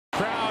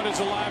crowd is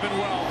alive and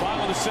well.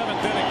 Bottom of the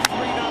 7th inning,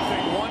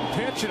 3-0. One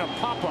pitch and a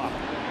pop-up.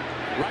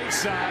 Right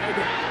side.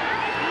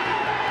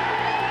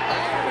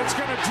 And it's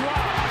going to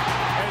drop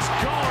as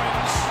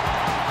Goins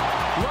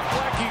looked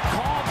like he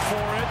called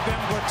for it. Then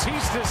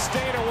Bautista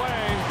stayed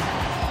away.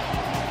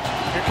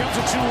 Here comes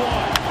a 2-1.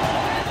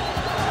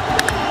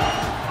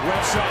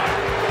 Left side.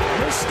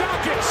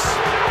 Mustakas.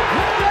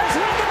 Ramirez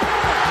with the bat.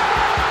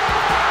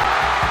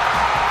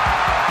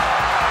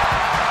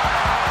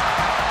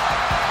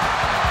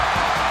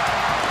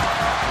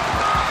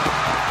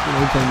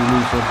 Every time you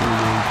lose something,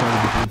 you're trying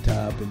to get to the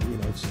top, and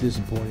it's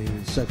disappointing.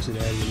 It sucks it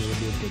out of you a little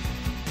bit, but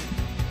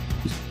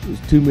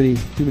there's too many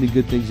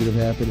good things that have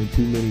happened, and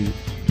too many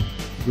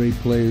great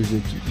players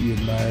that you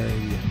admire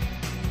and you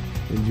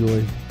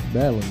enjoy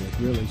battling with,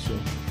 really. So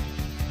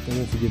I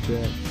won't forget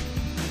that.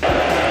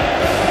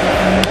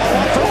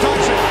 One for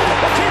Donaldson.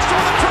 Bautista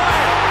on the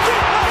drive.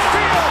 Deep left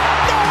field.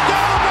 No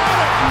doubt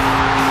about it.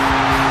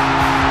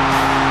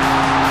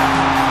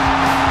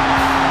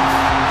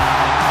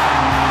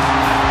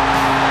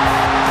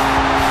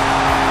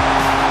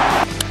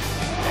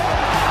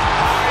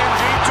 High and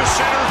deep to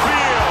center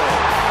field.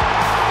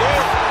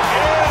 It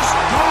is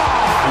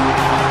gone.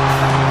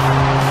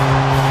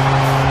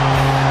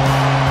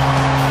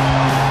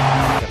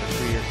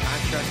 3-year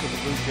contract with the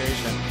Blue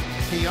Jays, and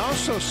he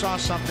also saw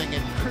something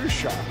in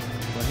Kershaw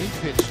when he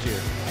pitched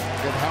here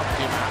that helped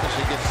him out as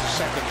he gets the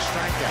second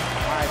strikeout.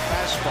 High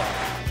fastball.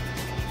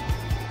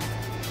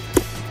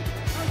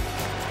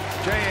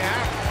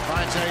 J.R.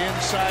 finds an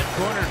inside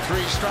corner. 3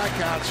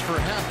 strikeouts for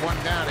him.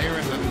 1 down here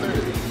in the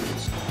 3rd.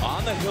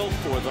 On the hill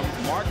for them,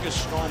 Marcus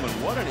Stroman.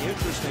 What an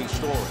interesting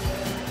story.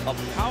 A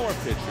power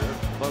pitcher,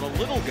 but a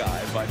little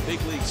guy by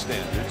big league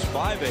standards.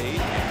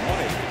 5'8" and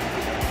 180.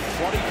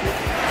 22.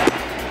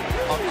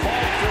 A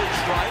called third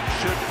strike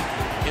should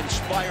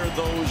inspire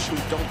those who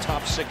don't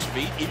top 6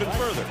 feet even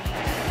further. 2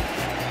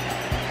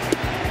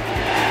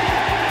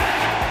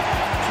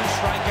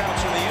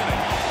 strikeouts in the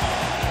inning.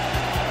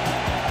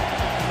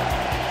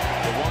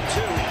 The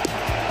 1-2.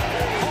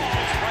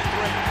 Calls, strike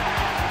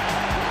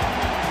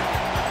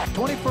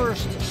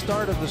 21st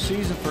start of the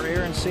season for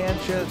Aaron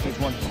Sanchez. He's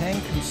won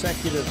 10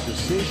 consecutive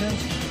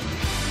decisions.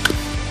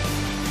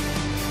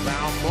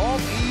 Foul ball.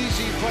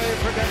 Easy play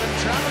for Devon.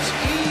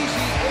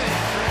 Easy hit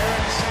for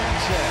Aaron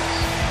Sanchez.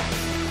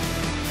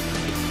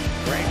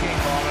 Breaking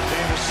ball to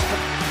Davis.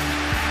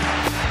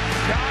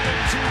 Got it,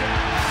 2 down.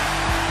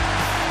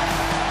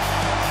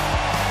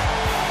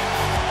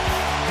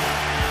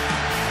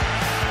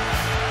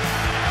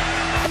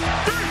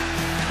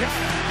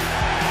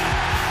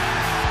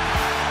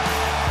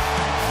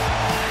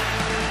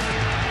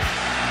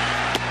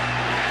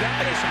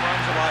 Got it. Some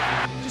runs a lot.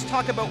 Just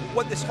talk about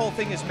what this whole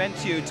thing has meant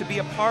to you, to be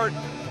a part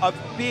of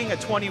being a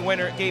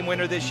 20-game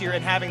winner this year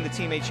and having the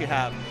teammates you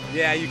have.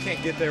 Yeah, you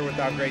can't get there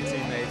without great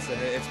teammates, and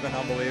it's been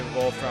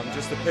unbelievable, from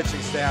just the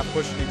pitching staff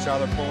pushing each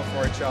other, pulling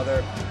for each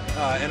other,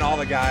 and all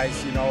the guys,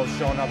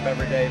 showing up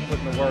every day,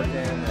 putting the work in,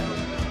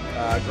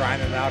 and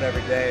grinding it out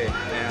every day.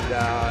 And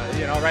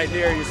right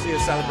here you see a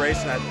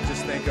celebration. I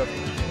just think of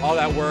all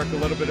that work, a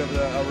little bit of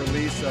a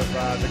release of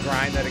the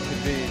grind that it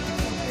could be.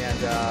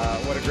 And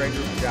what a great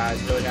group of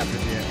guys. Really happy to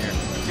be in here.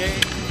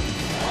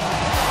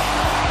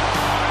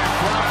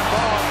 Fly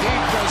ball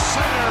deep to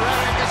center.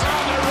 Reddick is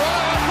on the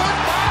run.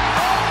 Goodbye.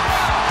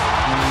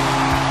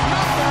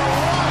 Number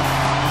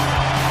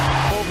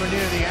 1. Over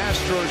near the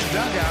Astros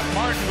dugout.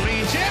 Martin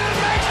leans in and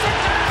makes the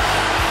catch.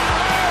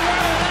 What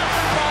an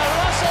effort by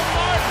Russell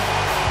Martin.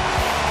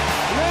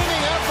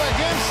 Leaning up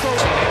against the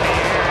wall.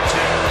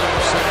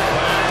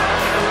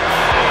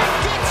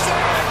 Gets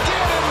there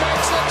again and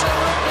makes a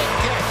terrific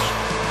catch.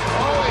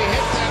 Oh, he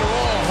hit that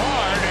wall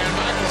hard, and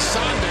Michael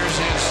Saunders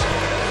is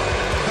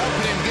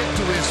helping him get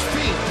to his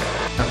feet.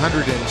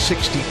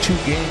 162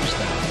 games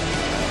now.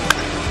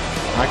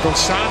 Michael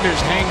Saunders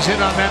hangs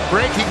in on that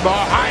breaking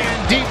ball, high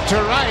and deep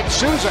to right.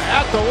 Souza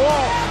at the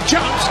wall,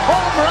 jumps,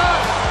 home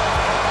run.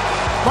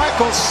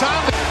 Michael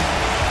Saunders.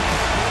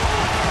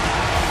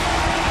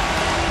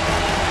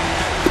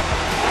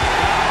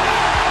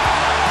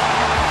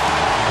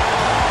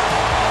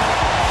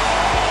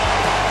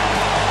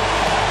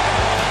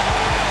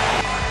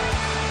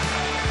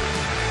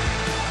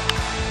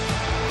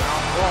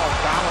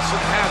 Donaldson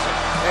has it,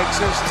 makes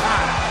his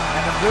time,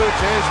 and the Blue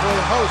Jays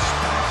will host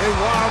a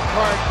wild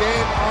card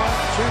game on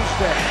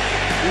Tuesday.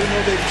 Even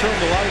though they've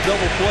turned a lot of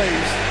double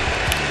plays.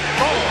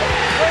 Oh,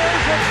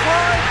 there's a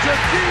fly to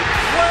deep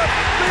left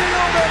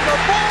field, and the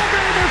ball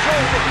game is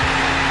over.